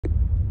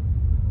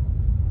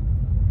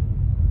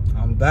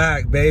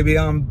back, baby.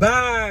 I'm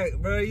back,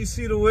 bro. You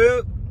see the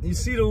whip? You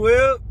see the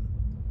whip?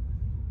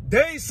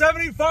 Day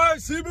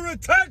 75, Semen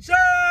Retention!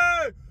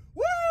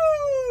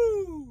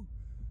 Woo!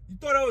 You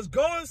thought I was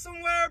going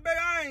somewhere, baby?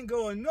 I ain't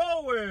going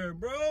nowhere,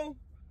 bro.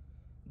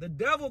 The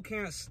devil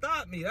can't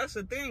stop me. That's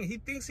the thing. He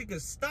thinks he can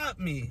stop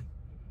me.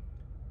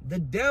 The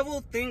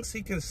devil thinks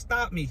he can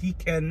stop me. He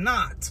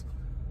cannot.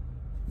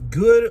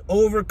 Good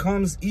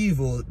overcomes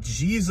evil.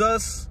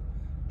 Jesus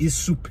is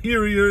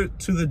superior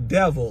to the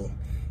devil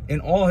in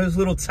all his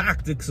little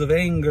tactics of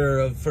anger,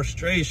 of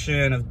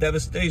frustration, of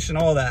devastation,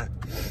 all that.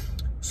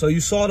 So you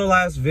saw the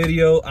last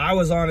video. I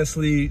was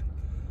hesitant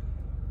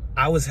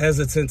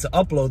to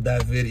upload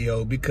that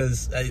video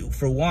because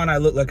for one, I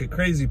look like a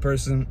crazy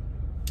person.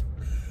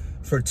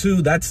 For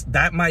two,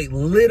 that might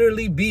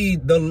literally be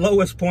the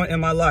lowest point in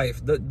my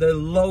life, the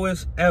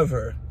lowest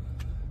ever,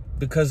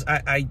 because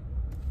I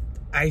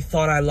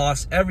thought I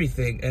lost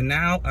everything, and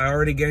now I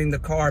already getting the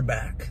car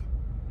back.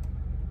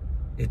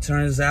 It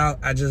turns out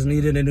I just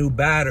needed a new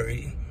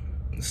battery.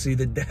 See,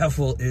 the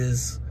devil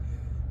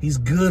he's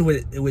good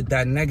with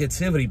that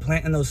negativity,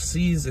 planting those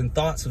seeds and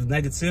thoughts of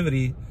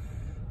negativity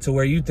to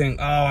where you think,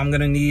 oh, I'm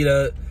gonna need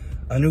a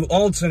new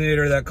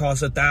alternator that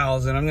costs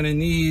 $1,000. I'm gonna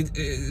need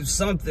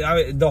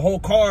something. The whole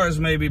car is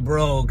maybe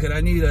broke, and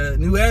I need a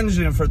new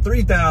engine for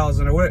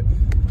 $3,000 or what?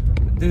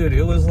 Dude,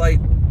 it was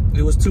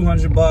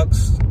 200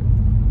 bucks.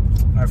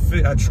 I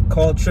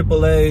called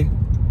AAA.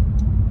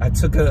 I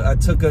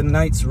took a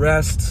night's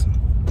rest,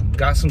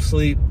 got some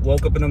sleep,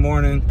 woke up in the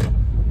morning,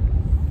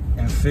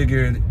 and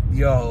figured,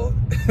 yo,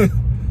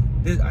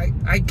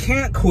 I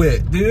can't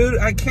quit, dude.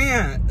 I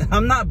can't.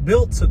 I'm not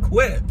built to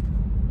quit.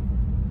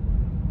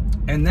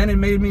 And then it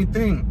made me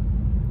think,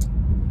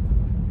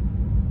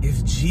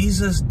 if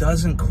Jesus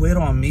doesn't quit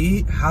on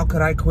me, how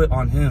could I quit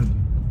on him?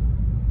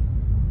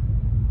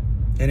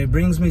 And it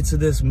brings me to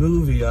this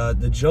movie,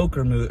 the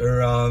Joker movie,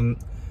 or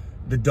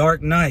The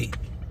Dark Knight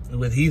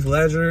with Heath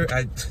Ledger.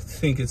 I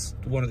think it's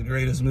one of the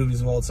greatest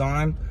movies of all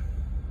time.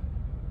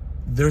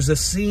 There's a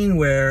scene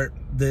where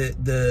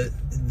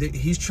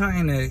he's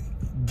trying to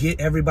get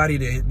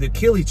everybody to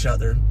kill each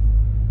other.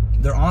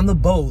 They're on the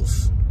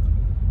boats,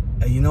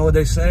 and you know what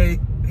they say?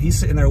 He's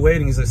sitting there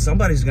waiting. He's like,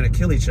 somebody's gonna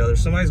kill each other.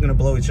 Somebody's gonna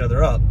blow each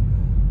other up.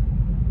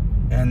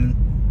 And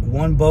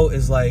one boat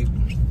is like,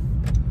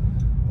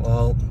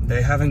 well,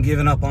 they haven't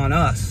given up on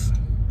us,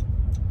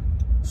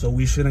 so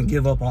we shouldn't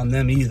give up on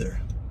them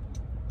either.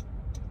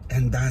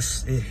 And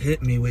it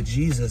hit me with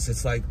Jesus.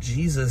 It's like,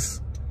 Jesus,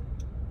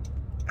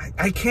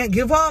 I can't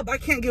give up. I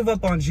can't give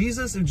up on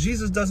Jesus. If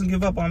Jesus doesn't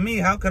give up on me,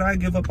 how could I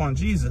give up on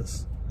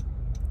Jesus?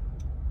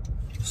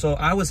 So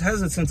I was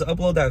hesitant to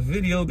upload that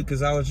video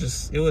because I was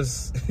just, it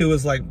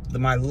was like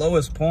my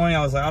lowest point.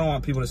 I was like, I don't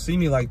want people to see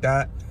me like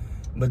that.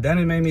 But then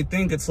it made me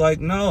think, it's like,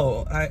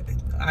 no,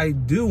 I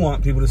do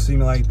want people to see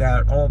me like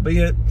that,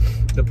 albeit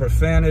the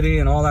profanity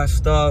and all that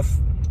stuff,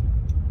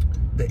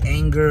 the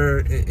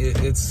anger,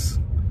 it's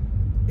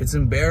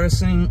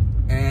embarrassing,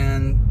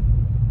 and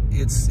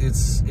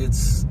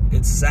it's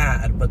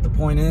sad. But the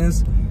point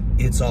is,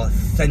 it's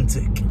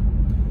authentic.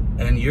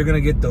 And you're gonna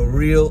get the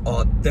real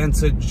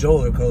authentic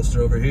roller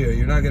coaster over here.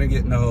 You're not gonna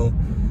get no,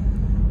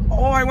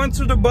 oh, I went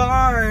to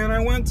Dubai and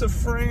I went to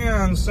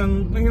France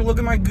and look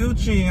at my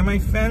Gucci and my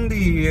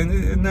Fendi,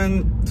 and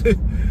then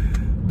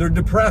they're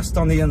depressed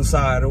on the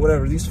inside or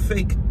whatever. These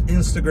fake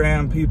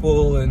Instagram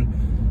people. And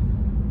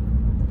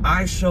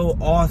I show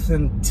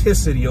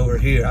authenticity over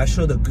here. I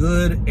show the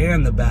good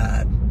and the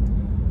bad.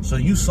 So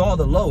you saw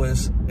the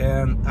lowest,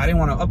 and I didn't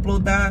want to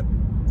upload that.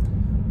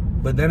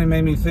 But then it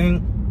made me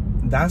think,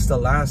 that's the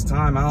last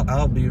time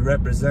I'll be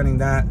representing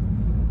that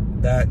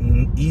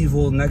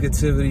evil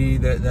negativity,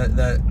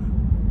 that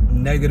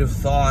negative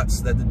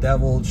thoughts that the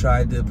devil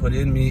tried to put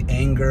in me,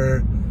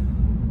 anger,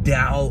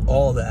 doubt,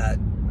 all that.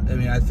 I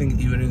mean, I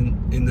think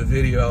even in the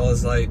video, I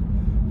was like,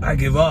 I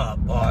give up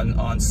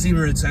on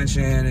semen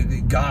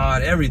retention,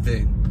 God,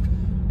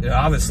 everything. Yeah,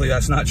 obviously,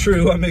 that's not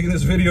true. I'm making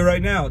this video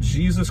right now.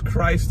 Jesus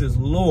Christ is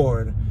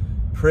Lord.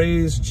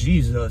 Praise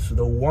Jesus,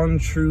 the one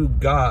true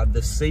God,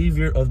 the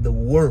Savior of the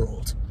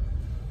world.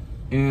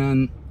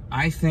 And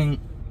I think,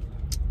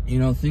 you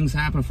know, things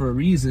happen for a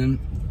reason,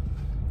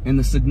 and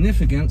the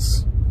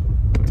significance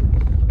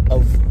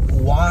of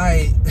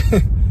why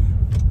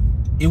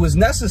it was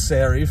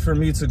necessary for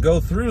me to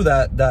go through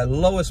that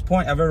lowest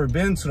point I've ever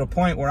been, to the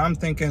point where I'm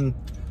thinking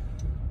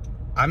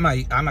I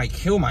might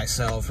kill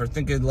myself, or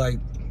thinking like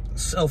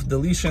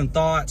self-deletion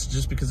thoughts,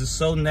 just because it's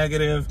so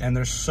negative, and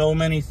there's so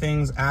many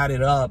things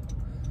added up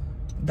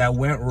that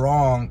went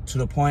wrong to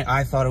the point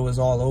I thought it was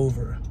all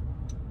over.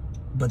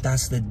 But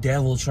that's the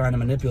devil trying to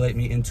manipulate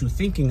me into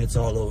thinking it's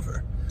all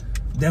over.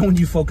 Then when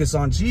you focus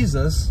on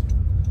Jesus,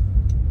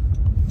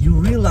 you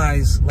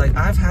realize, like,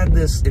 I've had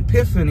this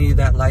epiphany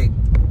that, like,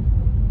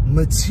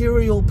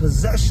 material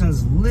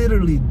possessions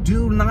literally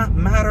do not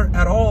matter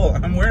at all.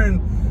 I'm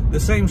wearing the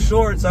same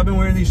shorts. I've been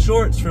wearing these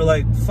shorts for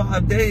like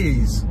 5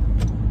 days.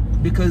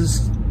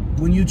 Because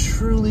when you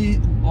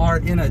truly are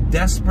in a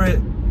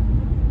desperate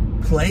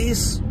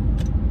place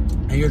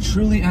and you're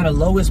truly at a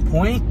lowest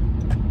point,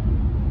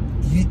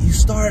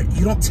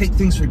 you don't take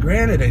things for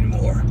granted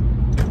anymore.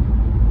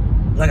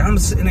 Like, I'm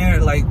sitting there,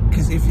 like,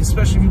 because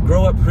especially if you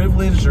grow up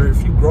privileged, or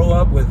if you grow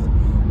up with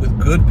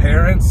good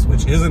parents,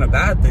 which isn't a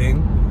bad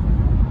thing,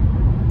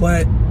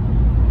 but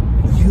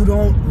you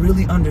don't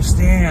really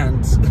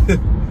understand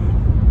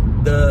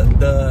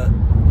the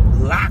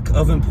lack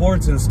of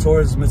importance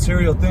towards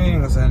material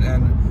things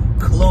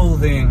and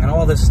clothing and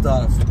all this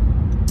stuff.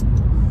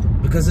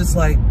 Because it's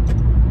like,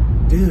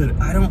 dude,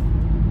 I don't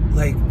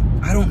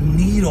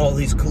need all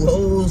these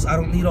clothes, I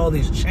don't need all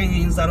these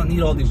chains, I don't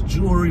need all this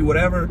jewelry,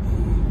 whatever.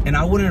 And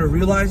I wouldn't have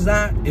realized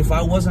that if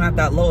I wasn't at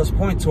that lowest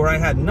point to where I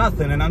had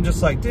nothing. And I'm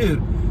just like,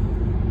 dude,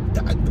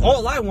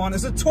 all I want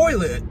is a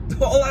toilet.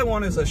 All I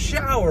want is a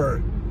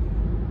shower.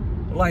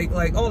 Like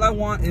all I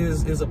want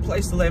is a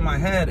place to lay my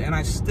head. And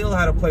I still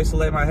had a place to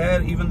lay my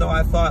head, even though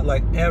I thought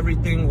like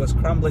everything was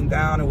crumbling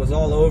down, it was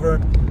all over.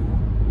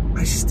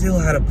 I still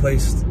had a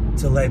place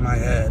to lay my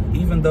head.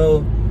 Even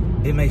though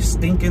it may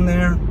stink in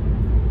there,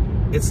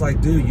 it's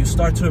like, dude, you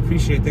start to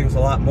appreciate things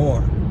a lot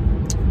more.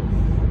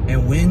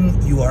 And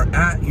when you are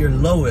at your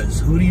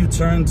lowest, who do you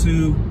turn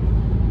to?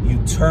 You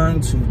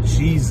turn to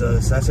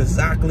Jesus. That's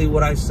exactly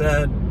what I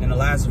said in the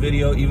last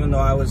video, even though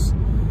I was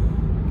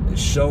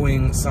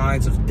showing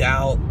signs of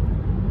doubt.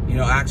 You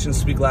know, actions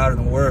speak louder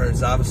than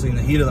words. Obviously, in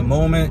the heat of the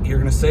moment, you're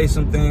going to say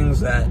some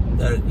things that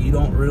you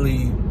don't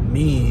really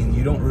mean,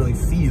 you don't really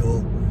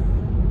feel.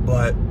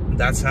 But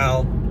that's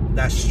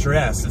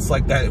stress. It's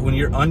like that when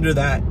you're under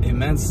that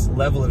immense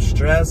level of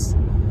stress,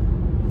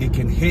 it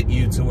can hit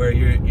you to where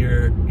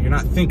you're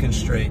not thinking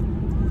straight.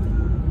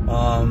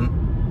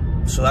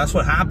 So that's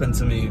what happened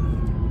to me.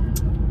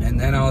 And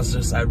then I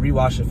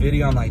rewatched the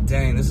video. I'm like,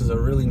 dang, this is a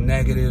really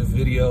negative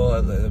video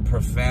of the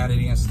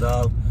profanity and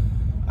stuff.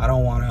 I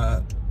don't want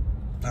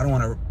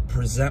to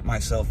present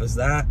myself as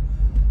that.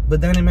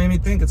 But then it made me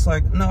think, it's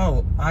like,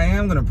 no, I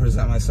am going to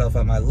present myself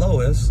at my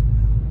lowest,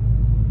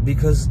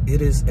 because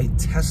it is a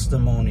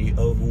testimony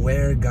of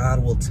where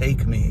God will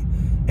take me.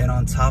 And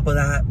on top of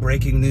that,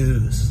 breaking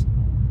news,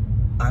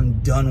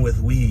 I'm done with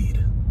weed.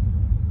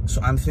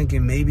 So I'm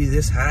thinking maybe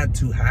this had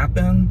to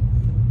happen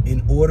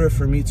in order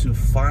for me to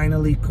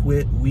finally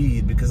quit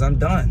weed, because I'm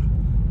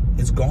done.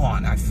 It's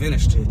gone. I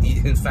finished it.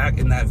 In fact,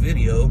 in that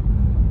video,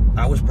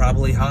 I was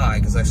probably high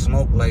because I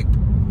smoked like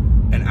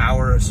an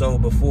hour or so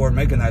before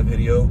making that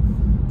video.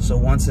 So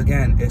once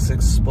again, it's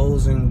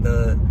exposing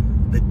the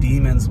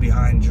demons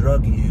behind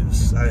drug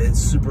use. It's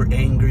super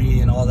angry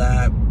and all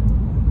that,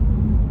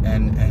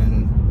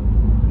 and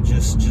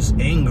just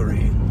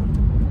angry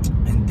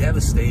and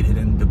devastated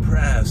and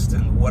depressed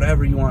and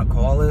whatever you want to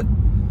call it.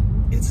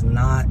 It's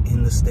not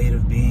in the state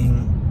of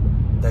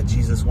being that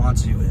Jesus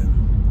wants you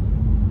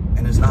in,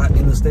 and it's not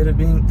in the state of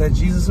being that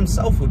Jesus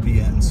himself would be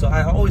in. So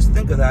I always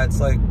think of that. It's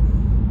like,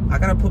 I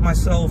gotta put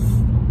myself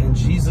in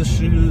Jesus'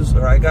 shoes,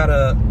 or I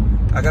gotta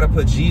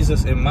put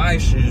Jesus in my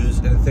shoes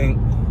and think,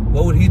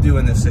 what would he do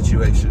in this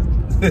situation?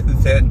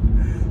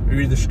 Then you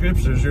read the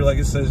scriptures, you're like,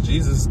 it says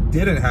Jesus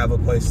didn't have a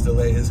place to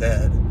lay his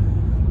head.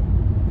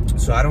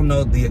 So I don't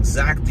know the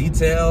exact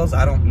details.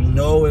 I don't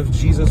know if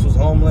Jesus was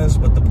homeless,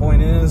 but the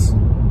point is,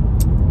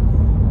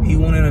 he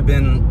wouldn't have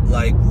been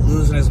like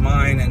losing his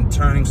mind and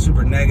turning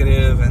super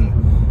negative and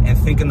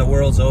thinking the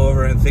world's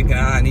over and thinking,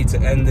 I need to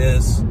end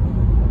this.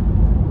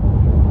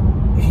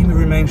 He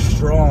remained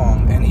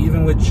strong. And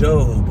even with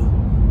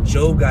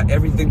Job got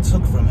everything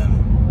took from him.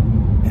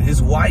 And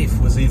his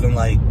wife was even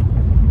like,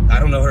 I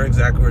don't know her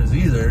exact words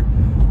either,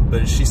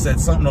 but she said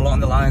something along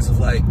the lines of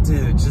like,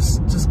 dude,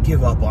 just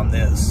give up on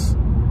this.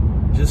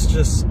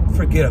 Just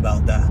forget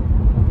about that.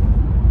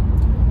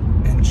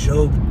 And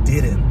Job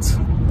didn't.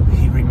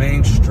 He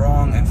remained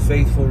strong and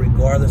faithful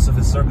regardless of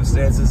his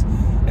circumstances,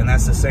 and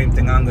that's the same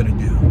thing I'm going to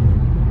do.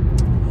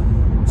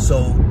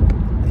 So,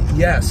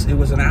 yes, it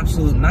was an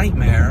absolute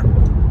nightmare,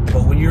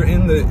 but when you're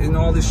in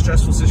all these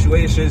stressful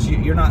situations,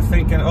 you're not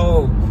thinking,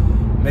 oh,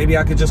 maybe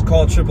I could just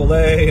call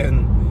AAA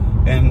and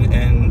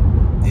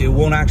it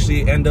won't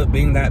actually end up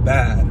being that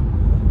bad.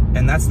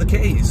 And that's the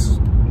case.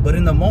 But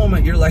in the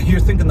moment, you're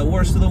thinking the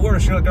worst of the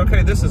worst. You're like,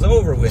 okay, this is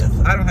over with.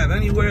 I don't have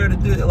anywhere to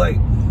do it. Like,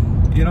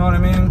 you know what I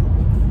mean?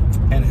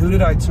 And who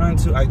did I turn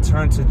to? I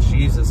turned to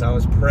Jesus. I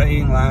was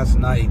praying last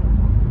night.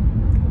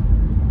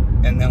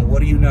 And then what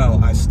do you know?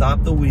 I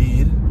stopped the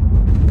weed.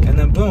 And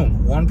then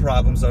boom, one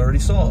problem's already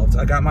solved.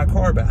 I got my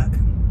car back.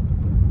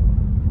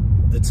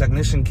 The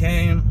technician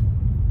came.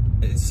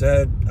 It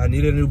said I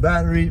needed a new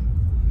battery.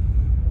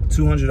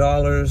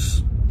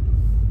 $200.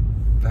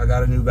 I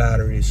got a new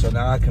battery. So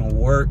now I can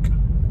work.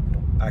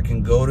 I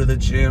can go to the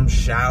gym,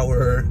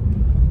 shower,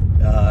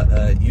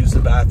 use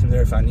the bathroom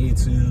there if I need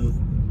to.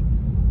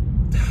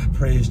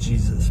 Praise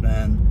Jesus,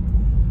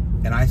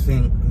 man. And I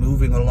think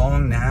moving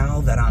along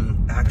now that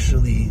I'm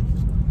actually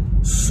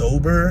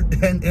sober,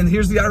 and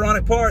here's the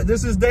ironic part,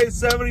 this is day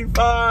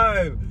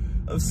 75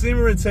 of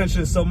semen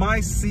retention, so my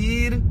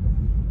seed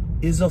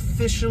is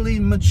officially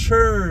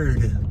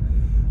matured.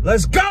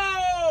 Let's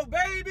go,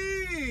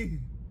 baby!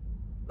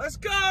 Let's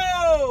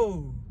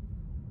go!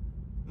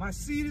 My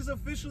seed is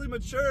officially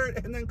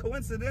matured, and then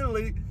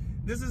coincidentally,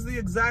 This is the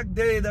exact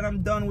day that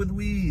I'm done with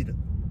weed.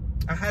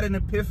 I had an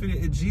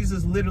epiphany.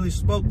 Jesus literally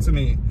spoke to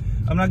me.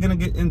 I'm not going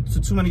to get into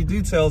too many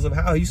details of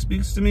how he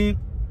speaks to me,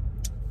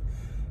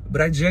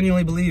 but I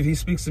genuinely believe he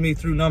speaks to me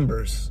through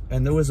numbers.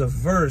 And there was a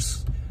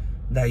verse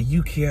that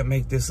you can't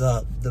make this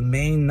up. The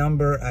main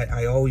number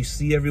I always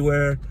see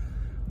everywhere.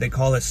 They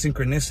call it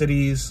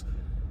synchronicities.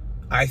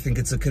 I think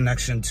it's a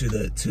connection to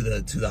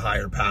the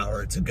higher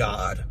power, to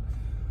God.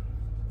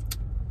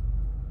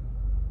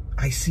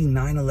 I see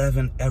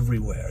 9/11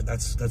 everywhere.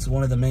 That's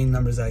one of the main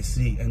numbers I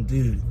see. And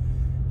dude,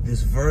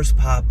 this verse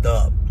popped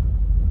up.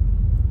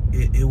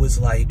 It was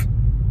like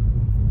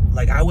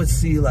I would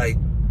see like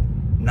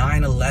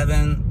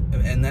 9/11,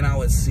 and then I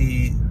would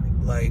see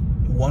like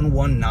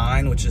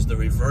 119, which is the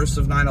reverse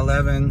of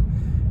 9/11.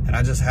 And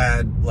I just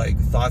had like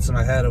thoughts in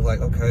my head of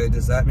like, okay,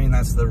 does that mean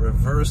that's the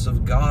reverse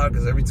of God?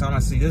 Because every time I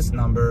see this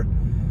number,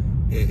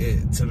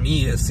 to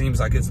me, it seems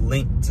like it's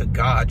linked to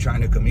God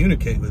trying to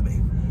communicate with me.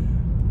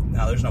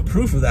 Now, there's no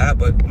proof of that,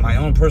 but my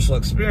own personal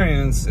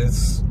experience,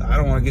 I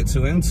don't want to get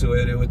too into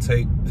it. It would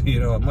take, you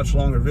know, a much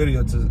longer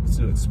video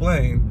to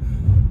explain.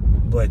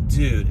 But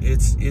dude,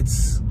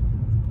 it's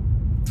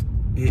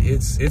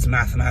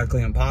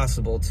mathematically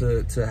impossible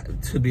to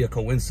be a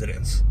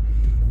coincidence,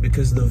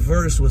 because the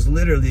verse was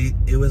literally,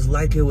 it was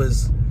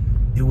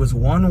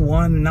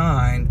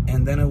 119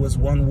 and then it was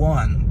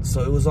 11.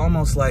 So it was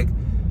almost like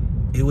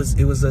it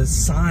was a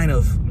sign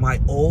of my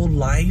old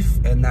life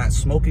and that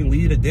smoking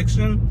weed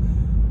addiction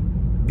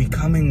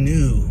becoming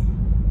new,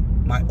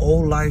 my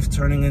old life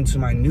turning into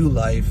my new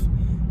life,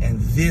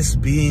 and this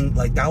being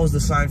like, that was the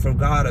sign from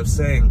God of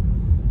saying,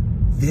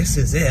 this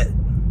is it.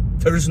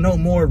 There's no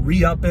more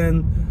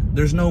re-upping,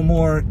 there's no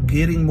more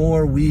getting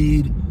more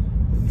weed.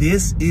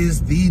 This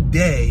is the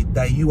day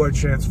that you are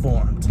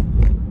transformed.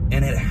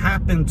 And it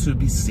happened to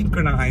be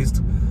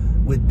synchronized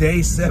with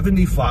day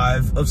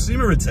 75 of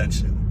semen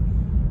retention.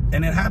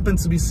 And it happened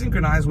to be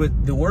synchronized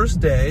with the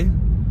worst day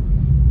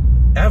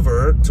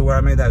ever, to where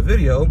I made that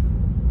video,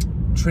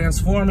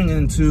 transforming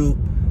into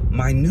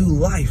my new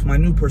life, my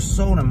new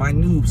persona, my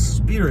new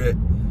spirit,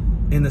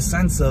 in the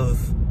sense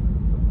of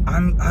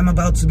I'm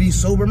about to be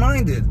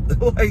sober-minded.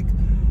 Like,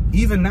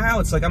 even now,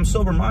 it's like I'm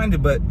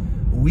sober-minded, but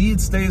weed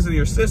stays in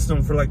your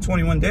system for like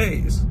 21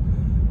 days.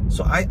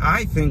 So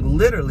I think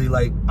literally,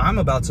 like, I'm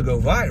about to go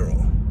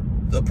viral.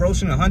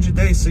 Approaching 100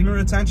 days semen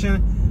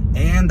retention,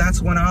 and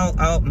that's when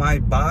my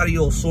body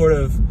will sort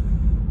of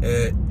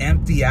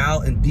empty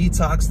out and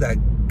detox that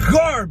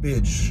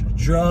garbage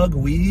drug,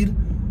 weed.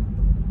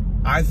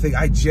 I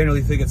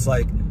genuinely think it's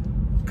like,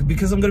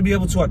 because I'm going to be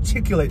able to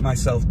articulate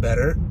myself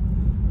better,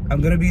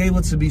 I'm going to be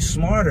able to be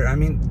smarter. I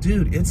mean,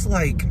 dude, it's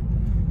like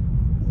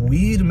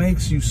weed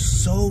makes you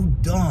so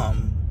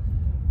dumb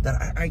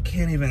that I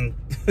can't even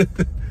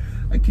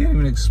I can't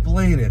even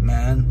explain it,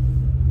 man.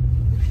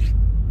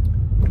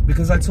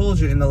 Because I told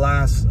you in the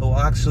last,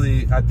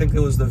 actually, I think it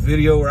was the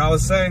video where I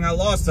was saying I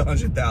lost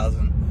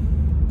 100,000.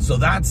 So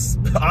that's,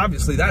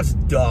 obviously, that's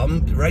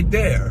dumb right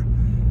there.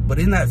 But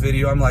in that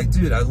video, I'm like,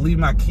 dude, I leave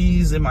my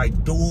keys in my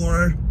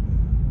door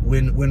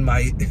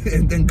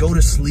and then go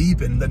to sleep,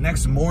 and the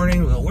next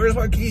morning, well, where's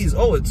my keys?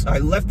 Oh, I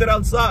left it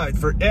outside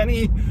for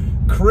any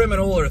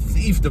criminal or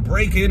thief to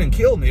break in and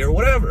kill me or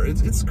whatever.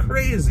 It's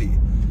crazy.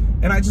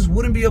 And I just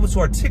wouldn't be able to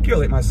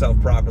articulate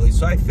myself properly.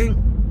 So I think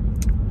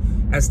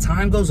as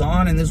time goes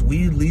on and this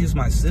weed leaves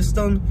my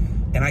system,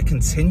 and I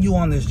continue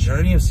on this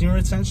journey of semen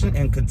retention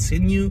and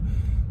continue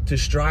to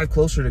strive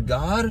closer to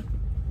God,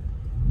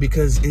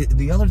 because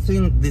the other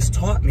thing this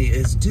taught me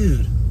is,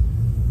 dude,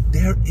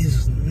 there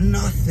is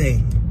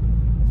nothing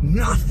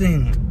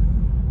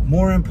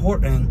more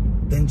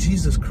important than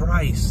Jesus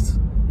Christ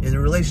in a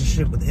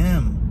relationship with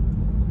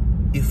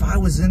him. If I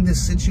was in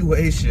this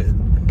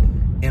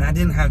situation and I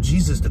didn't have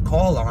Jesus to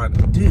call on,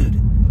 dude,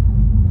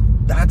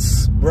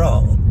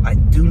 bro, I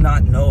do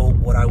not know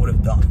what I would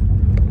have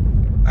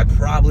done. I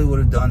probably would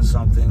have done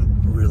something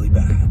really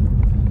bad.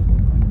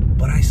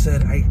 But I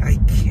said, I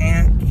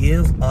can't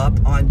give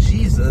up on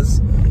Jesus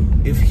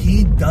if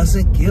he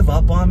doesn't give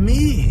up on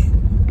me.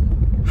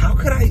 How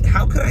could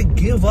I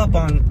give up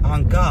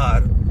on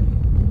God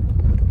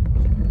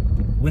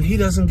when he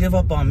doesn't give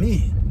up on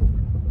me?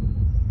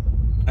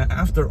 And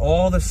after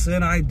all the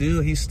sin I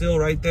do, he's still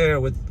right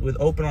there with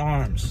open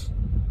arms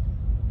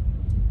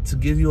to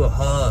give you a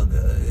hug,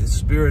 a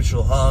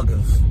spiritual hug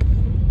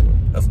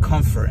of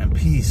comfort and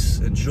peace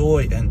and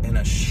joy and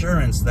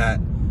assurance that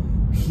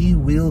he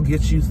will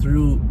get you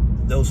through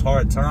those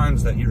hard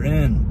times that you're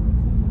in.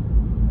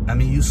 I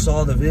mean, you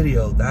saw the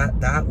video.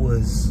 That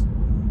was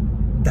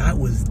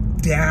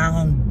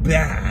down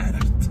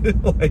bad.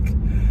 Like,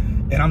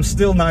 and I'm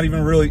still not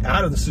even really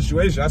out of the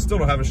situation. I still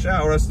don't have a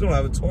shower. I still don't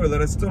have a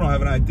toilet. I still don't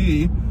have an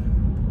ID.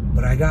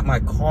 But I got my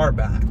car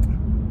back.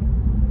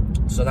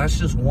 So that's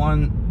just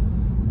one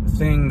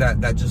thing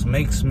that just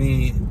makes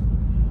me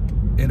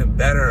in a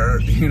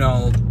better, you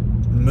know,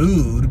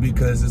 mood,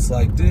 because it's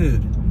like,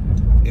 dude,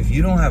 if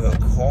you don't have a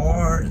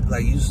car,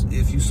 like,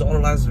 if you saw the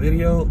last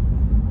video,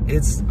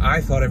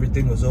 I thought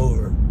everything was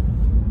over.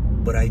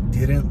 But I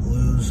didn't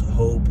lose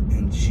hope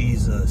in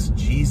Jesus. Jesus.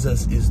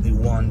 Jesus is the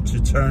one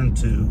to turn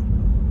to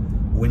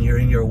when you're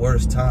in your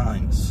worst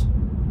times.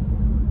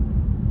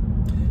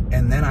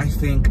 And then I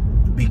think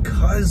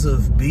because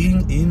of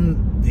being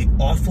in the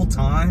awful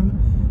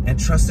time and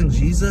trusting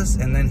Jesus,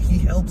 and then he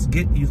helps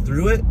get you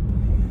through it,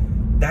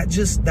 that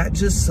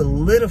just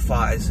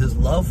solidifies his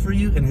love for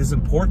you and his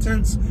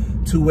importance,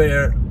 to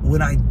where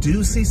when I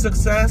do see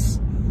success,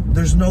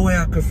 there's no way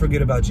I could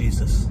forget about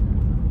Jesus.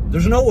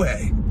 There's no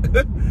way.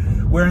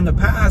 Where in the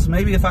past,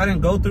 maybe if I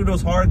didn't go through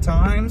those hard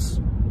times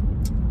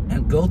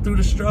and go through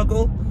the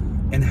struggle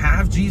and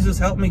have Jesus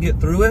help me get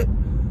through it,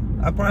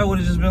 I probably would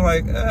have just been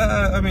like,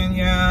 I mean,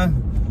 yeah,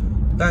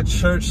 that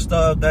church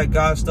stuff, that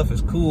God stuff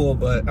is cool,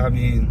 but I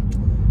mean,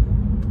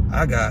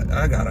 I got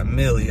 $1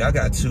 million, I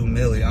got $2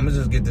 million. I'm gonna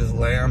just get this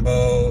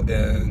Lambo,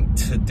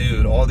 and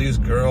dude, all these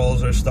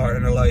girls are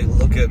starting to like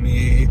look at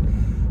me.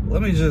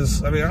 Let me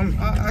just, I mean,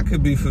 I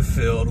could be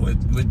fulfilled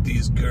with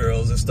these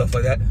girls and stuff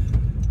like that.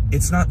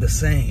 It's not the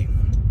same.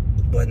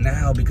 But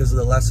now, because of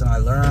the lesson I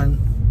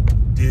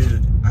learned,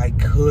 dude, I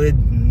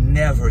could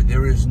never,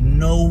 there is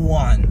no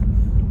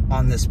one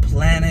on this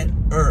planet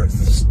Earth,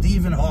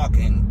 Stephen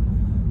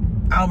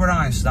Hawking, Albert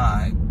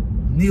Einstein,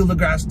 Neil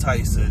deGrasse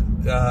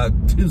Tyson,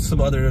 to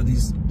some other of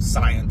these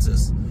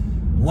scientists,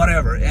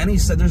 whatever. And he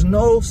said, there's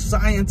no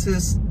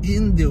scientist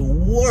in the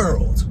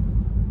world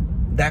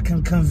that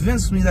can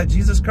convince me that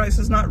Jesus Christ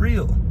is not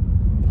real.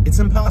 It's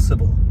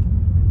impossible.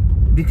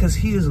 Because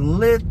he is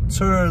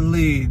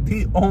literally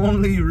the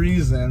only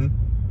reason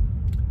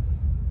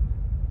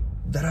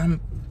that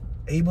I'm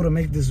able to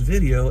make this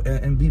video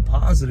and be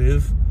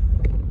positive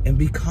and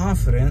be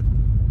confident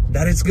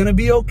that it's gonna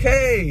be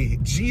okay.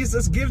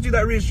 Jesus gives you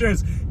that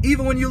reassurance,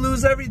 even when you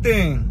lose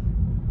everything.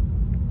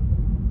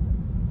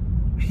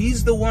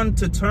 He's the one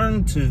to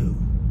turn to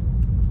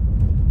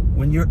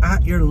when you're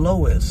at your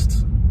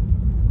lowest,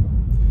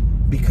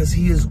 because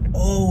he is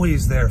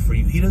always there for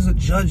you. He doesn't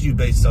judge you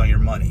based on your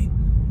money.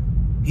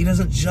 He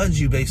doesn't judge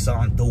you based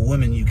on the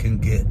women you can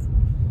get.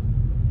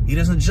 He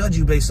doesn't judge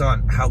you based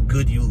on how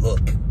good you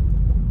look.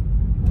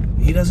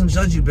 He doesn't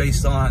judge you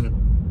based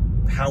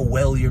on how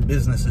well your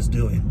business is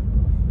doing.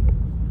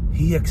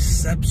 He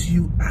accepts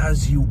you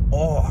as you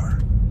are.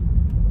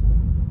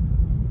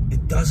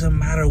 It doesn't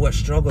matter what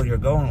struggle you're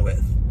going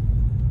with.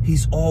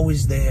 He's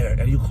always there,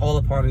 and you call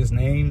upon his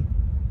name,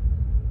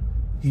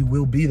 he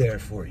will be there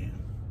for you.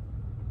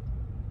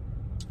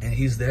 And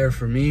he's there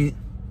for me.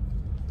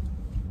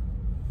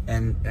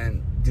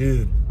 And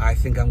dude, I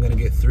think I'm gonna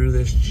get through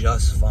this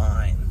just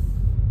fine.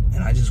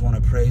 And I just want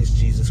to praise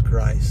Jesus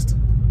Christ,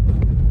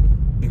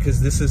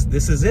 because this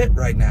is it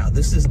right now.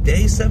 This is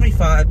day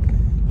 75.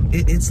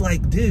 It's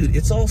like, dude,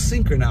 it's all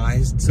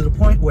synchronized to the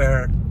point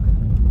where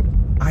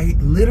I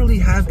literally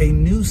have a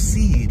new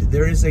seed.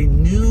 There is a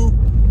new,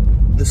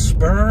 the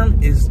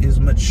sperm is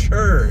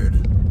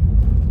matured.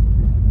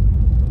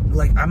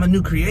 Like I'm a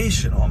new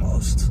creation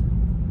almost.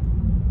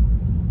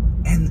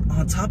 And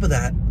on top of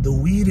that, the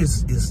weed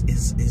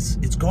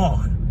it's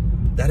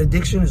gone. That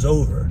addiction is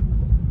over.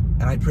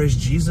 And I praise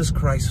Jesus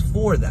Christ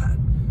for that.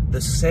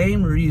 The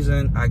same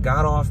reason I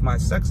got off my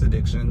sex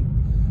addiction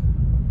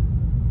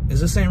is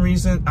the same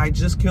reason I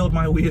just killed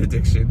my weed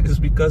addiction, is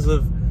because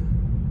of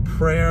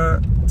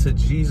prayer to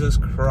Jesus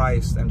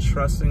Christ and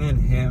trusting in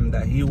him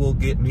that he will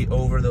get me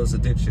over those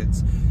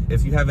addictions.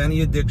 If you have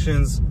any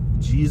addictions,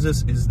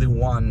 Jesus is the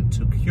one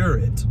to cure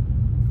it.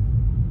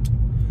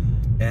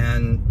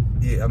 And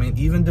I mean,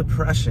 even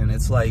depression,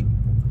 it's like,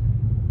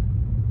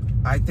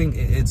 I think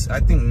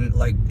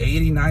like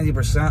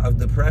 80–90% of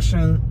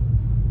depression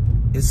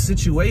is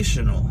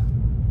situational.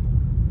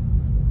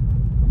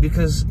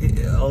 Because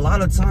a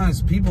lot of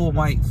times people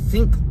might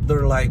think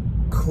they're like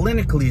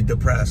clinically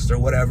depressed or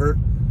whatever,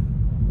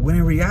 when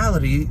in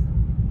reality,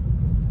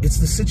 it's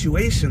the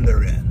situation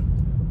they're in.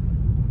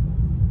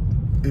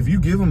 If you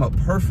give them a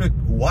perfect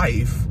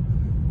wife,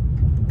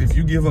 if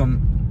you give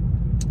them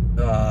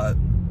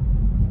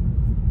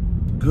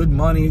good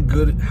money,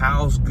 good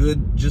house,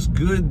 just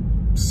good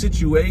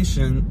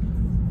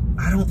situation,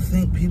 I don't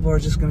think people are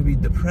just going to be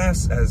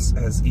depressed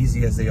as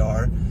easy as they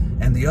are.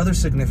 And the other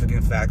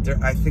significant factor,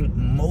 I think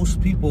most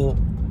people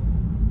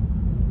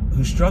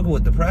who struggle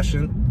with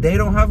depression, they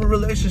don't have a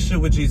relationship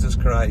with Jesus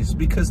Christ,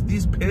 because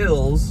these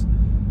pills,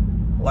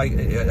 like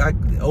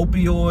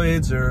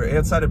opioids or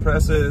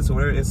antidepressants, or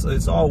whatever,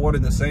 it's all one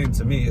and the same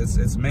to me.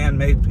 It's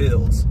man-made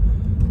pills.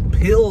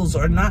 Pills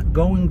are not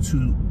going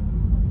to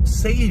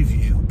save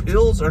you.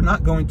 Pills are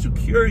not going to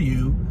cure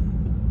you,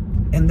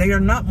 and they are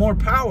not more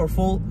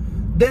powerful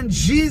than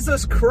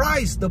Jesus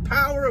Christ, the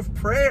power of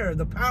prayer,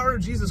 the power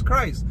of Jesus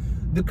Christ,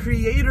 the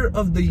creator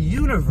of the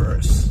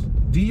universe.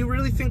 Do you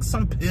really think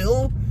some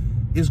pill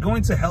is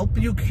going to help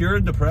you cure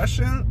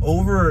depression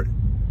over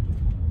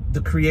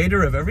the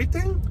creator of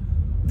everything,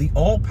 the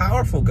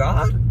all-powerful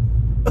God?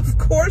 Of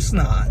course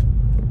not.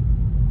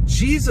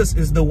 Jesus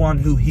is the one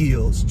who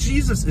heals.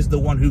 Jesus is the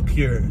one who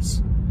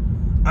cures.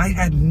 I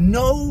had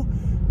no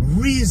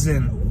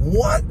reason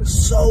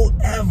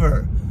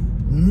whatsoever,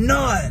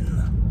 none,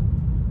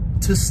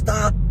 to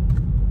stop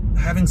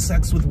having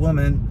sex with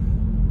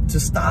women, to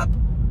stop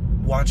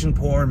watching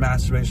porn,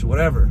 masturbation,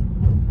 whatever.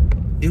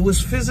 It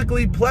was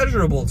physically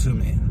pleasurable to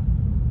me.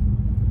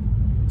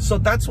 So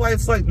that's why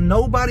it's like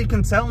nobody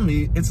can tell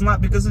me it's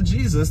not because of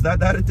Jesus that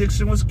that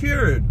addiction was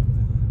cured.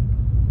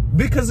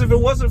 Because if it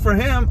wasn't for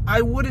him,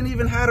 I wouldn't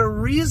even had a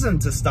reason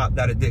to stop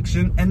that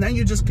addiction. And then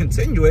you just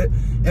continue it.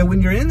 And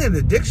when you're in an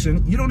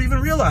addiction, you don't even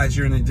realize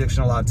you're in an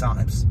addiction a lot of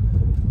times.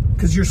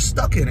 Because you're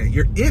stuck in it.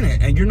 You're in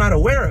it and you're not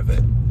aware of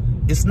it.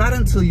 It's not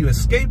until you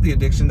escape the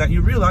addiction that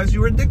you realize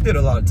you were addicted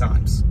a lot of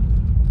times.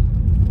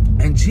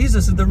 And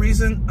Jesus is the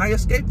reason I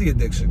escaped the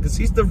addiction. Because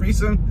he's the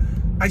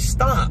reason I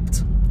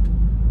stopped.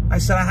 I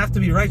said, I have to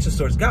be righteous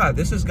towards God.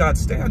 This is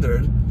God's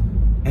standard.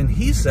 And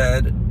he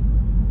said,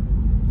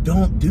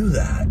 don't do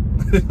that.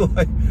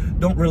 Like,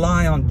 don't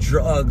rely on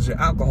drugs or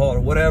alcohol or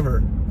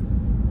whatever.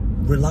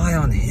 Rely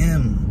on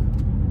him.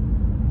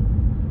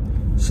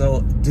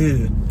 So,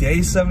 dude,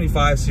 day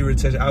 75, semen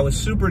retention. I was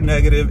super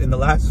negative in the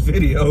last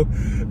video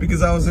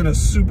because I was in a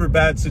super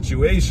bad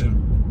situation.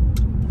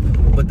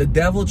 But the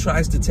devil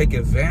tries to take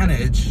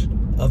advantage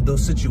of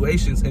those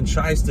situations and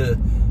tries to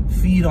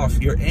feed off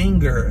your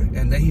anger,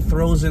 and then he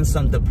throws in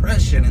some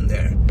depression in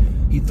there.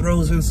 He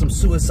throws in some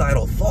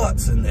suicidal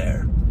thoughts in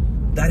there.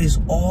 That is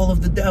all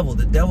of the devil.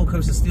 The devil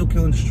comes to steal,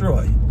 kill, and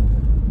destroy.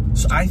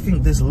 So I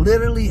think this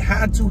literally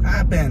had to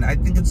happen. I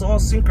think it's all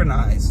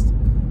synchronized.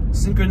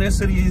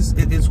 Synchronicities,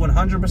 it's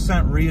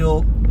 100% real,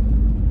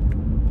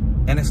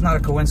 and it's not a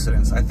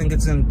coincidence. I think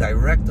it's in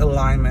direct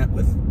alignment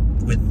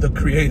with the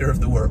creator of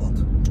the world.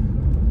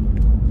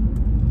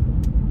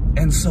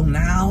 And so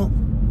now,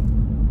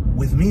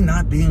 with me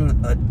not being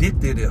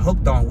addicted and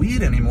hooked on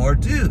weed anymore,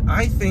 dude,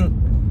 I think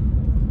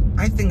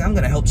I'm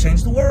gonna help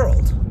change the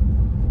world.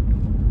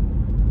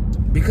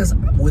 Because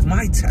with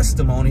my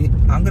testimony,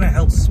 I'm gonna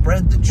help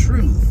spread the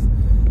truth.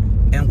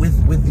 And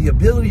with the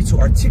ability to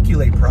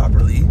articulate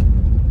properly,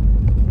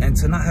 and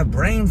to not have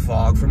brain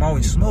fog from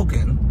always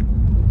smoking,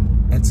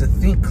 and to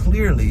think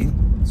clearly,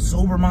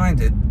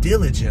 sober-minded,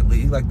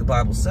 diligently, like the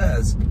Bible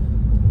says,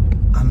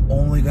 I'm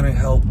only gonna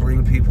help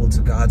bring people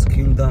to God's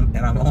kingdom,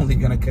 and I'm only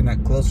gonna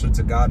connect closer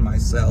to God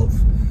myself.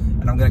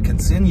 And I'm gonna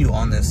continue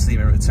on this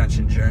semen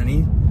retention journey,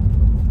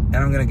 and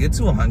I'm gonna get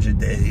to 100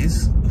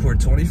 days. We're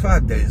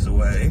 25 days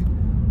away.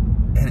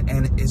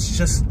 And it's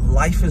just,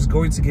 life is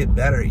going to get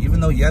better. Even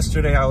though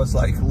yesterday I was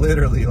like,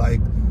 literally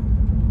like,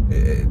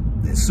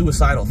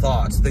 suicidal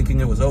thoughts,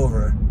 thinking it was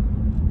over.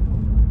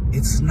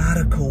 It's not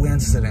a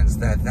coincidence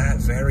that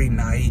that very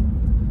night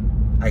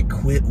I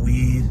quit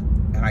weed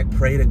and I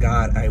pray to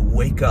God, I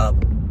wake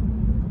up,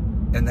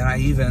 and then I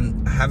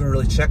haven't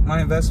really checked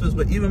my investments,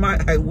 but even I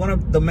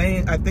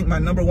think my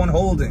number one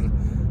holding,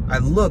 I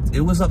looked,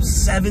 it was up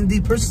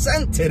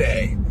 70%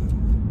 today.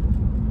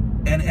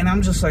 And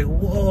I'm just like,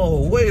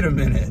 whoa, wait a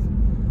minute.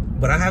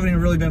 But I haven't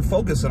even really been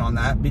focusing on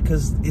that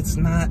because it's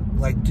not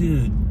like,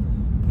 dude,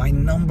 my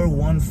number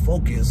one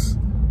focus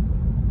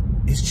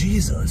is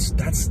Jesus.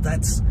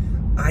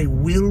 I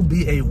will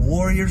be a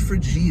warrior for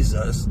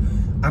Jesus.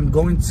 I'm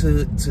going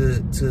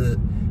to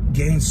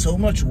gain so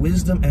much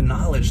wisdom and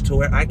knowledge to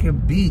where I can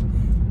beat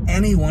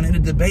anyone in a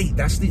debate.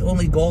 That's the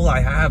only goal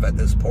I have at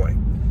this point,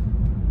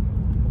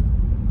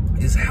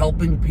 is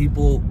helping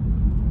people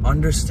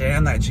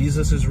understand that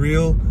Jesus is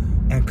real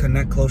and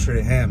connect closer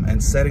to him,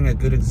 and setting a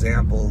good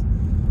example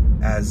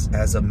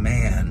as a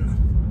man,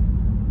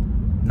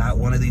 not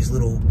one of these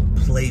little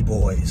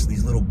playboys,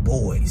 these little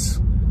boys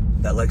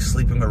that like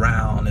sleeping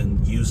around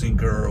and using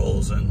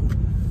girls and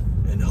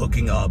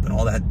hooking up and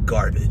all that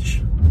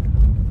garbage.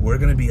 We're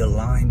gonna be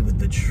aligned with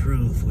the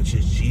truth, which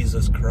is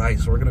Jesus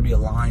Christ. We're gonna be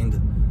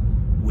aligned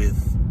with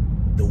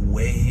the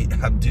way,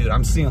 dude,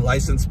 I'm seeing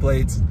license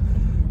plates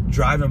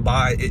driving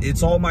by.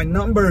 It's all my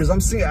numbers. I'm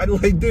seeing,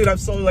 dude,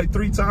 I've sold it like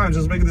 3 times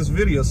just making this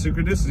video.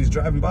 Synchronicities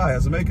driving by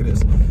as I'm making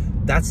this.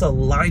 That's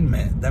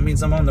alignment. That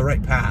means I'm on the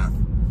right path.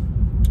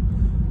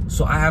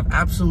 So I have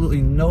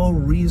absolutely no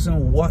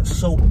reason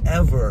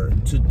whatsoever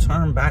to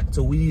turn back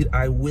to weed.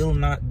 I will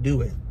not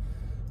do it.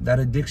 That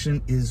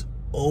addiction is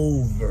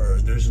over.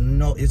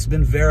 It's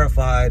been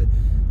verified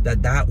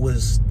that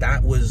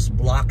was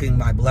blocking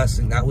my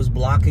blessing. That was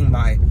blocking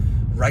my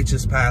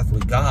righteous path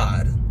with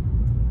God.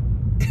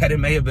 And it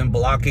may have been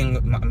blocking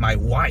my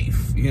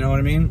wife, you know what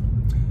I mean?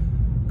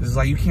 Because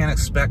like, you can't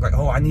expect like,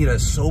 oh, I need a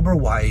sober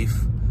wife,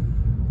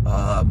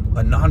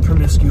 a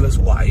non-promiscuous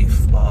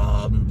wife,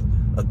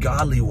 a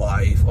godly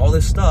wife, all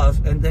this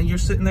stuff, and then you're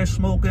sitting there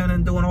smoking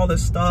and doing all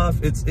this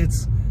stuff.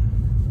 It's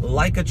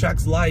like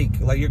attracts like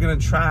you're gonna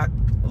attract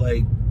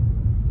like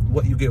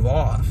what you give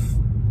off.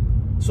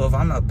 So if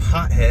I'm a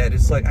pothead,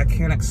 it's like I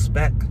can't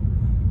expect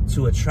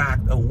to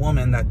attract a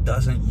woman that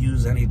doesn't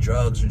use any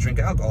drugs or drink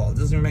alcohol. It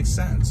doesn't even make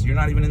sense. You're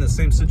not even in the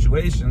same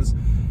situations.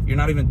 You're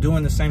not even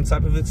doing the same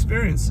type of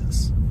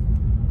experiences.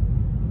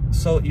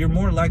 So you're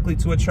more likely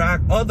to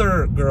attract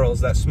other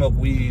girls that smoke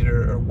weed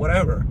or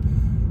whatever.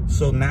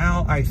 So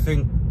now I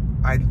think,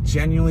 I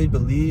genuinely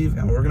believe,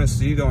 and we're gonna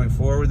see going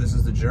forward, this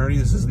is the journey.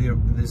 This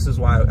is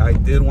why I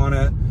did want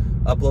to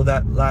upload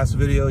that last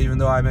video, even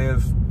though I may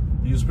have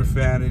used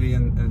profanity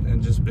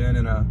and just been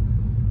in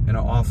in an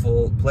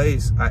awful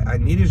place. I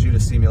needed you to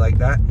see me like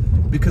that,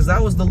 because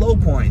that was the low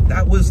point.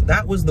 That was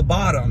the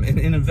bottom. In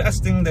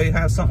investing, they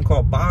have something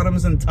called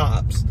bottoms and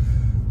tops.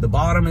 The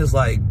bottom is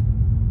like,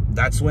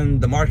 that's when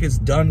the market's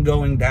done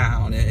going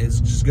down. It's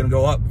just gonna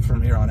go up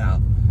from here on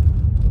out.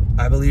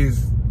 I believe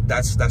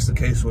that's the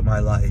case with my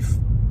life.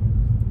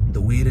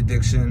 The weed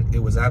addiction, it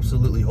was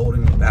absolutely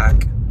holding me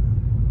back,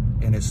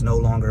 and it's no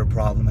longer a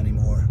problem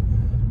anymore.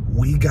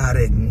 We got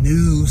a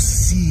new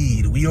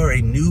seed. We are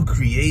a new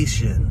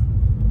creation.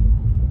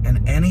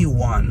 And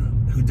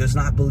anyone who does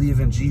not believe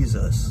in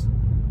Jesus,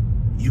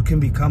 you can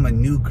become a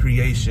new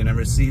creation and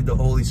receive the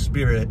Holy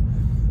Spirit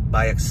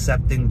by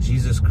accepting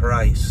Jesus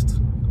Christ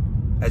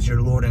as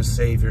your Lord and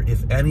Savior.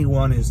 If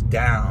anyone is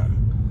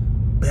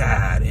down,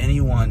 bad,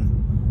 anyone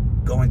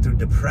going through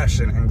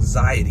depression,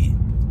 anxiety,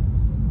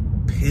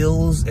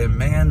 pills and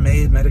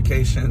man-made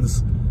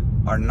medications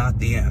are not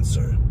the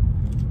answer.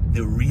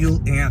 The real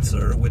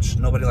answer, which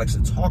nobody likes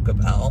to talk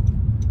about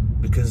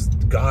because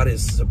God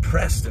is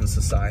suppressed in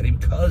society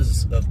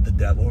because of the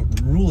devil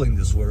ruling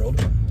this world,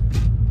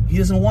 he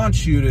doesn't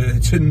want you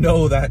to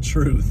know that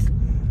truth.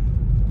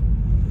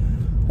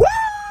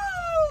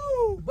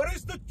 Woo! But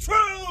it's the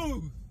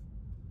truth!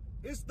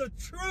 It's the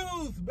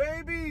truth,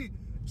 baby!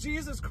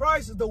 Jesus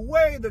Christ is the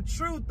way, the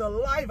truth, the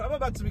life. I'm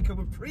about to become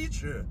a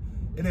preacher,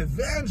 an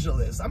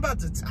evangelist. I'm about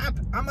to tap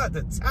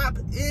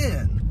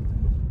in.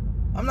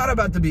 I'm not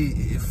about to be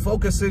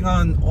focusing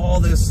on all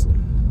this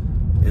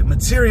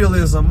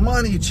materialism,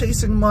 money,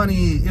 chasing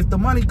money. If the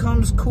money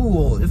comes,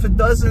 cool. If it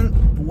doesn't,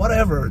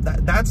 whatever.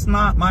 That's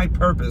not my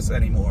purpose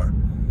anymore.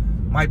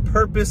 My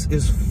purpose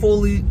is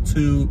fully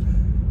to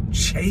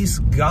chase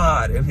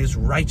God and his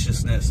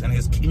righteousness and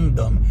his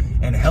kingdom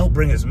and help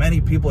bring as many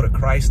people to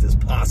Christ as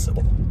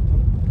possible.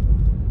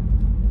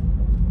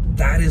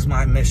 That is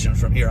my mission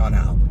from here on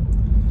out.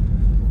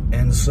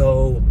 And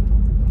so,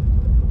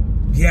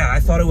 yeah, I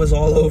thought it was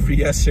all over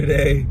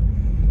yesterday,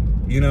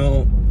 you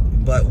know,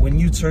 but when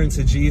you turn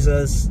to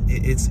Jesus,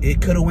 it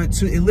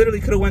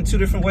literally could have went two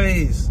different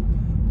ways.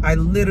 I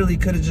literally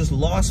could have just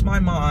lost my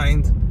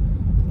mind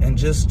and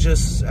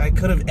I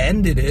could have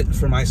ended it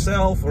for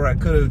myself, or I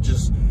could have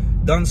just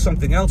done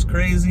something else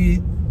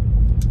crazy,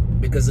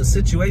 because the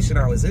situation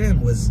I was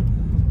in was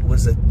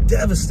a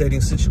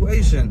devastating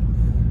situation.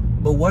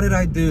 But what did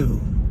I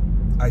do?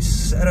 I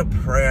said a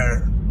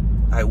prayer.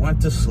 I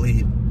went to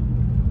sleep.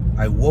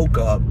 I woke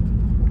up.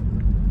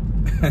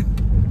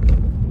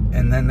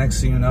 And then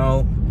next thing you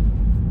know,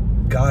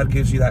 God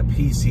gives you that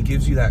peace. He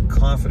gives you that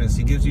confidence.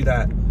 He gives you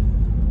that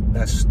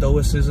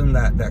stoicism,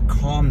 that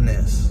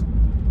calmness,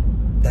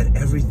 that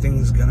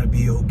everything's gonna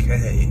be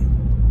okay.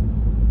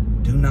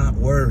 Do not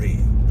worry.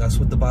 That's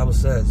what the Bible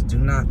says. Do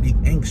not be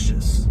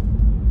anxious.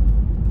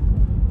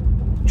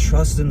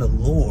 Trust in the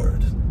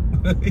Lord.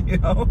 You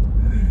know?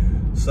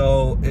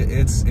 So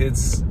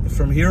it's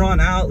from here on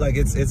out, like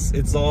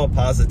it's all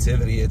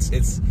positivity.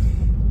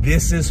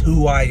 This is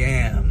who I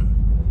am.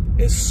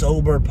 A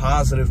sober,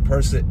 positive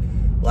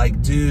person.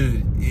 Like,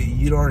 dude,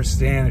 you don't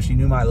understand, if you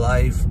knew my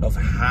life, of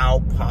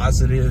how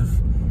positive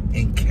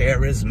and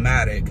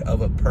charismatic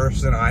of a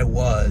person I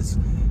was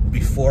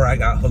before I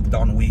got hooked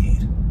on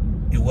weed.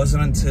 It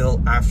wasn't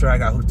until after I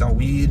got hooked on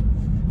weed,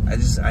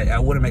 I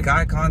wouldn't make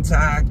eye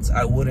contact.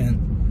 I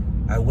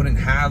wouldn't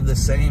have the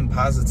same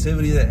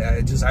positivity.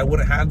 I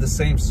wouldn't have the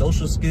same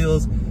social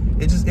skills.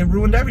 It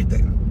ruined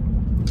everything.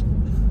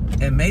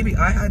 And maybe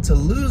I had to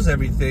lose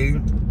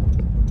everything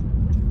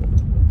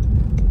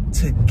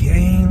to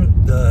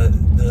gain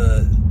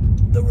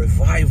the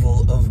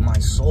revival of my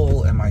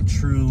soul and my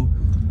true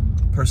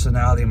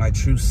personality, my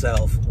true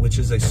self, which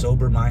is a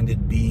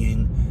sober-minded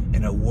being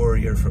and a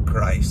warrior for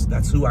Christ.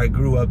 That's who I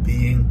grew up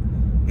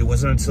being. It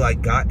wasn't until I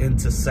got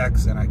into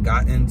sex and I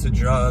got into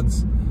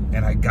drugs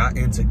and I got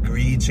into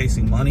greed,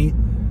 chasing money,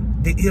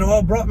 it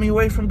all brought me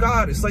away from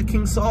God. It's like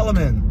King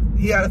Solomon.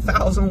 He had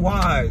 1,000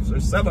 wives, or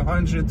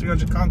 700,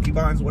 300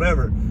 concubines,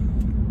 whatever.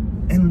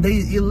 And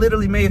it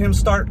literally made him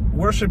start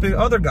worshiping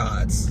other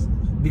gods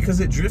because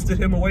it drifted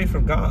him away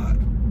from God.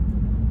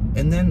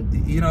 And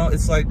then, you know,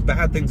 it's like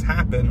bad things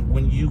happen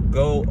when you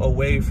go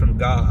away from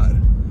God.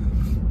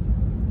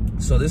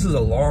 So this is a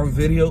long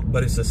video,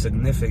 but it's a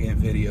significant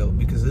video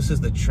because this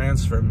is the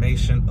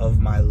transformation of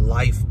my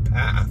life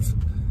path.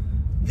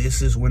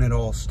 This is when it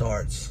all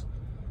starts.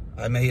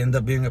 I may end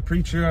up being a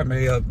preacher. I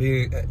may end up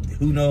being,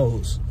 who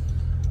knows?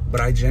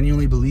 But I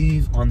genuinely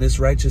believe on this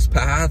righteous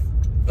path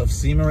of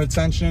semen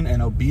retention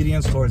and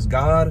obedience towards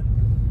God,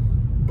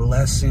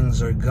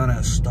 blessings are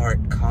gonna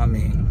start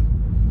coming.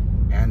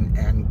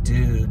 And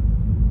dude,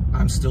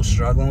 I'm still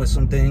struggling with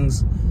some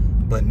things,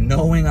 but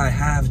knowing I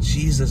have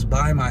Jesus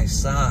by my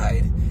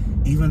side,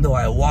 even though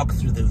I walk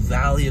through the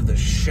valley of the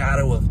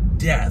shadow of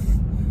death,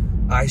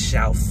 I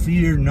shall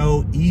fear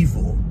no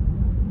evil,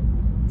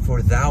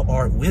 for thou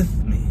art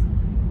with me.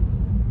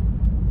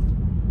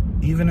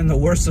 Even in the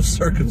worst of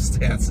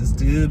circumstances,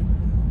 dude,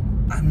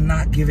 I'm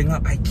not giving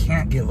up. I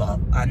can't give up.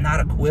 I'm not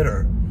a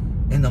quitter.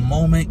 In the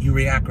moment, you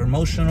react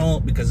emotional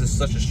because it's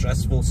such a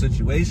stressful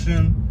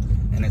situation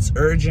and it's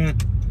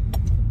urgent.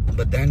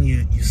 But then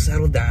you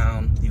settle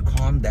down, you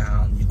calm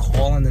down, you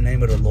call on the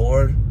name of the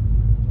Lord,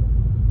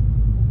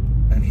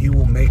 and he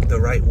will make the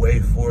right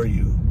way for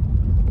you.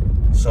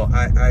 So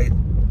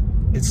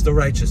it's the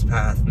righteous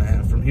path,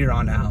 man, from here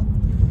on out.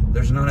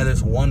 There's none of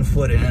this 1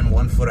 foot in,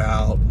 1 foot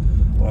out.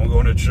 Well, I'm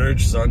going to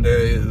church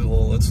Sunday.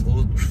 Well, let's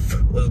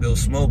go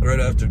smoke right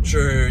after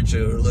church,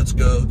 or let's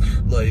go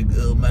like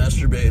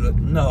masturbate.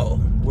 No,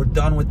 we're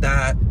done with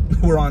that.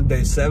 We're on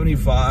day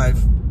 75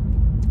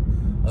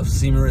 of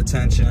semen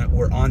retention.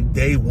 We're on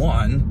day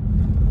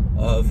 1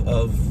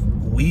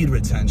 of weed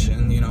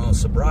retention, you know,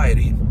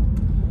 sobriety.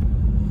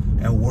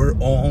 And we're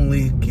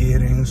only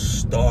getting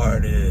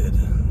started.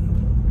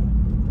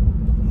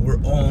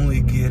 We're only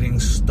getting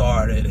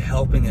started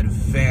helping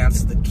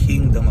advance the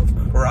kingdom of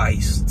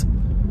Christ.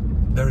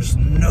 There's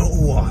no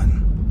one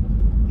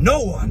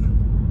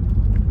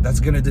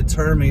that's going to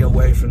deter me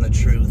away from the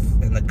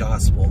truth and the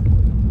gospel.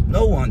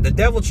 No one. The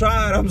devil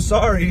tried. I'm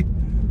sorry.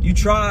 You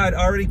tried.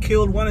 I already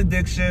killed one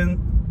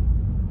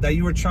addiction that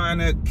you were trying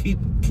to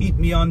keep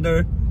me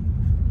under.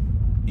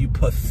 You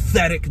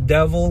pathetic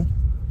devil.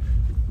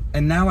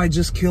 And now I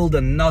just killed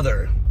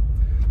another.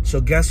 So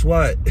guess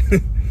what?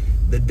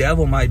 The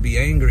devil might be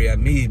angry at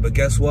me, but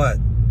guess what?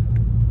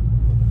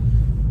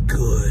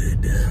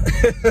 Good.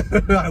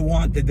 I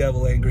want the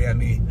devil angry at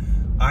me.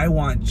 I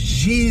want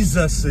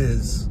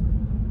Jesus's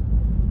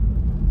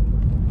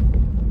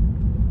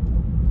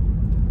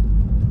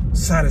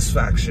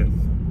satisfaction,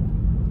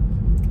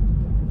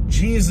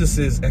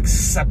 Jesus's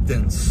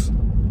acceptance,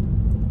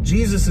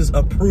 Jesus's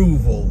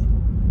approval.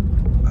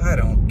 I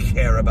don't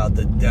care about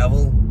the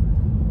devil.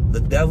 The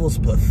devil's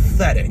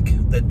pathetic.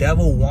 The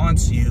devil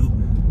wants you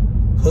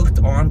hooked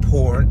on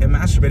porn and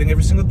masturbating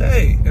every single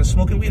day and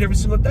smoking weed every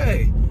single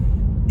day.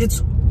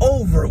 It's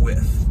over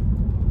with.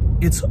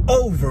 It's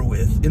over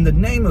with. In the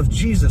name of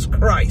Jesus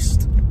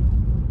Christ,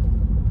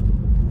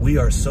 we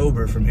are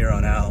sober from here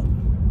on out.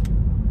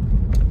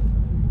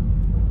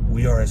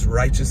 We are as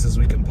righteous as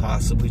we can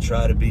possibly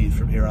try to be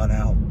from here on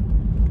out.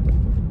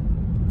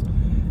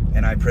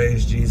 And I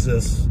praise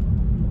Jesus.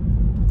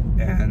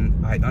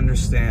 And I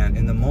understand.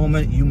 In the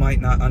moment, you might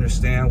not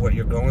understand what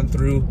you're going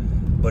through,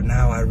 but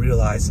now I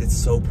realize it's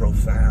so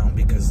profound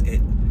because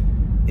it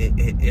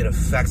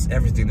affects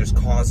everything. There's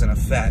cause and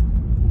effect.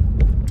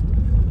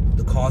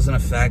 The cause and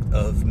effect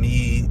of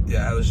me,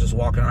 I was just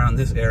walking around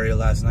this area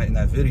last night in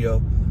that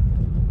video,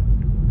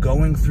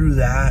 going through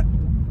that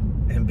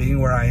and being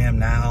where I am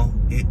now,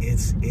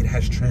 it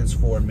has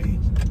transformed me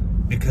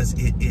because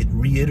it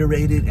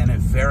reiterated and it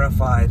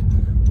verified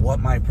what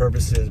my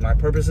purpose is. My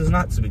purpose is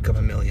not to become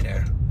a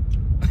millionaire.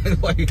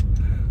 Like,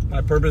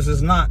 my purpose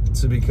is not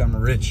to become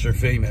rich or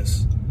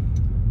famous.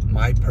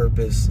 My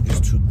purpose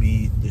is to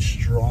be the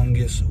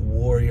strongest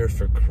warrior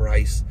for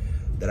Christ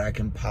that I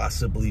can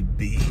possibly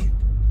be.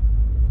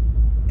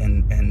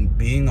 And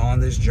being on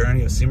this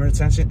journey of semen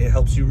retention, it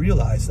helps you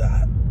realize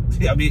that.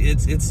 I mean,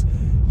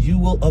 you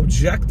will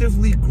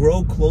objectively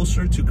grow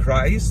closer to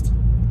Christ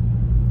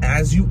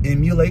as you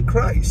emulate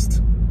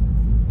Christ.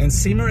 And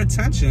semen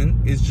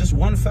retention is just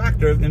one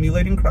factor of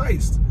emulating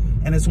Christ.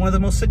 And it's one of the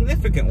most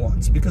significant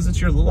ones because it's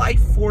your life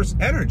force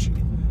energy.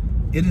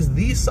 It is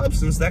the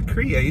substance that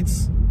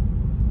creates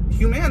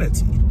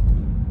humanity.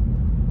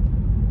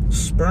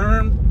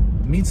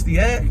 Sperm meets the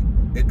egg.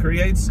 It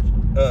creates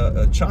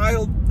a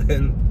child,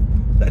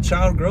 and that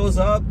child grows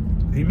up.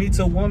 He meets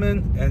a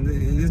woman, and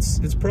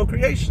it's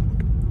procreation.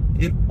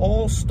 It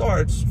all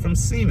starts from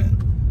semen.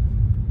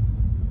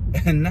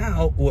 And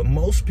now, what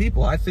most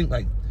people, I think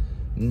like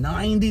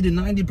 90 to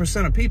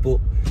 90% of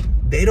people,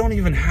 they don't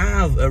even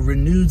have a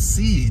renewed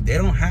seed. They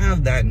don't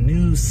have that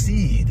new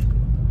seed.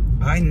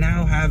 I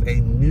now have a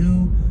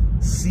new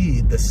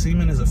seed. The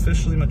semen is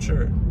officially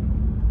mature.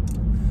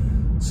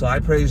 So I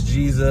praise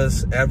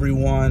Jesus,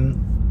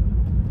 everyone.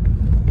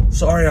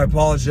 Sorry, I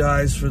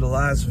apologize for the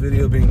last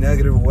video being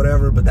negative or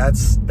whatever, but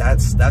that's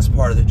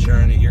part of the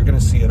journey. You're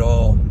gonna see it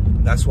all.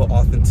 That's what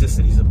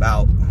authenticity is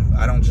about.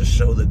 I don't just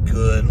show the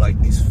good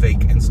like these fake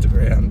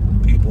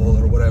Instagram people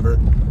or whatever.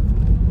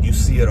 You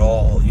see it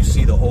all. You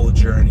see the whole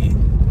journey.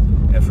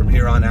 And from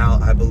here on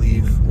out, I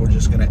believe we're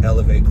just gonna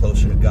elevate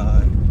closer to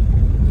God.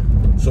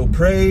 So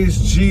praise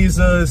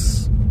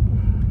Jesus.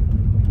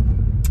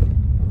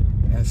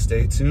 And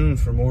stay tuned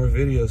for more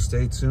videos.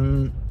 Stay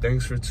tuned.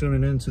 Thanks for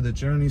tuning in to the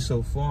journey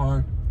so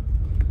far.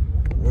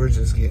 We're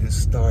just getting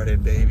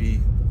started, baby.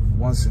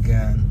 Once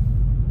again,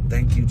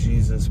 thank you,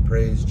 Jesus.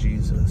 Praise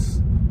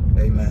Jesus.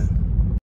 Amen.